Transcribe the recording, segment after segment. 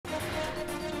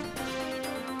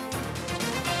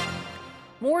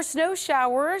More snow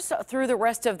showers through the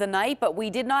rest of the night, but we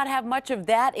did not have much of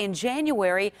that in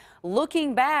January.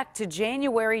 Looking back to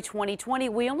January 2020,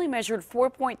 we only measured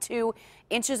 4.2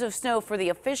 inches of snow for the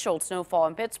official snowfall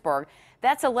in Pittsburgh.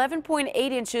 That's 11.8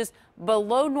 inches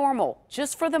below normal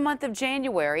just for the month of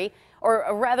January, or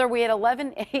rather we had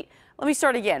 11.8. Let me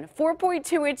start again.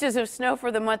 4.2 inches of snow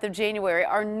for the month of January.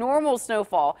 Our normal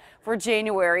snowfall for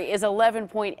January is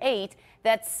 11.8.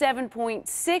 That's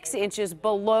 7.6 inches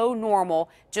below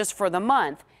normal just for the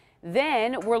month.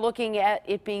 Then we're looking at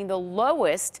it being the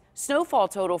lowest snowfall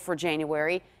total for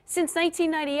January since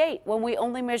 1998, when we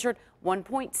only measured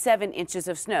 1.7 inches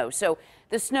of snow. So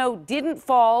the snow didn't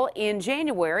fall in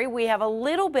January. We have a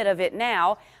little bit of it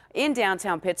now in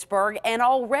downtown Pittsburgh, and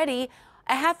already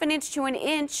a half an inch to an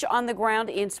inch on the ground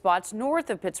in spots north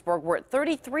of Pittsburgh. We're at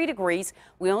 33 degrees.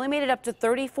 We only made it up to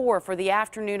 34 for the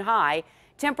afternoon high.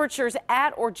 Temperatures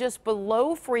at or just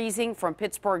below freezing from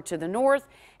Pittsburgh to the north.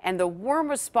 And the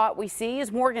warmest spot we see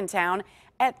is Morgantown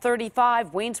at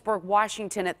 35, Waynesburg,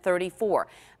 Washington at 34.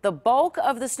 The bulk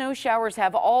of the snow showers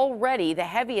have already, the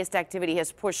heaviest activity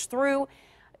has pushed through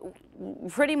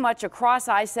pretty much across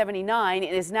I-79.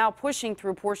 It is now pushing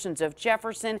through portions of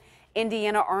Jefferson,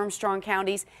 Indiana, Armstrong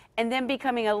counties, and then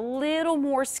becoming a little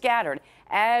more scattered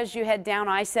as you head down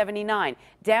I-79.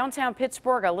 Downtown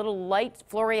Pittsburgh, a little light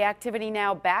flurry activity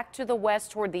now back to the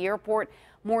west toward the airport,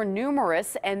 more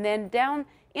numerous, and then down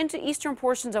into eastern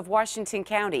portions of Washington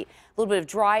County. A little bit of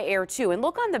dry air too. And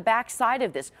look on the back side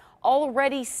of this,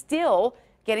 already still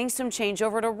getting some change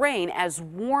over to rain as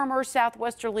warmer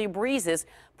southwesterly breezes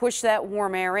push that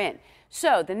warm air in.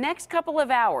 So the next couple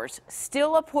of hours,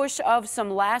 still a push of some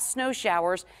last snow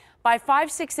showers. By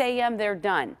 5-6 a.m. they're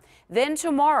done. Then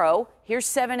tomorrow, here's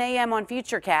 7 a.m. on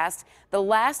Futurecast, the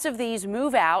last of these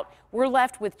move out. We're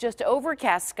left with just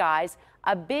overcast skies.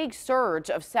 A big surge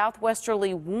of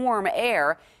southwesterly warm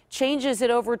air changes it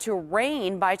over to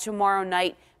rain by tomorrow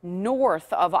night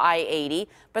north of I-80,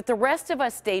 but the rest of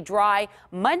us stay dry.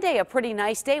 Monday, a pretty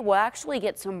nice day. We'll actually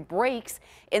get some breaks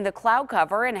in the cloud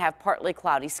cover and have partly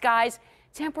cloudy skies.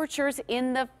 Temperatures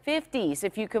in the 50s,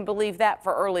 if you can believe that,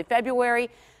 for early February.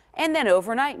 And then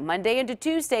overnight, Monday into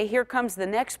Tuesday, here comes the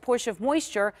next push of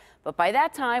moisture. But by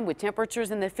that time, with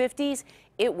temperatures in the 50s,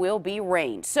 it will be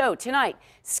rain. So tonight,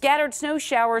 scattered snow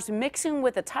showers mixing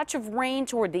with a touch of rain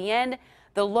toward the end.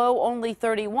 The low only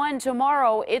 31.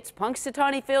 Tomorrow, it's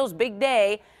Punxsutawney Phil's big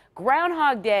day,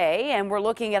 Groundhog Day, and we're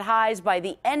looking at highs by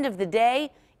the end of the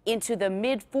day into the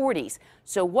mid 40s.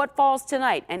 So what falls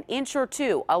tonight? An inch or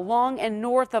two along and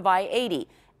north of I-80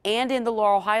 and in the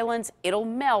Laurel Highlands. It'll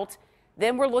melt.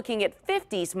 Then we're looking at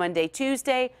 50s Monday,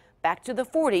 Tuesday, back to the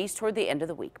 40s toward the end of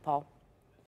the week. Paul.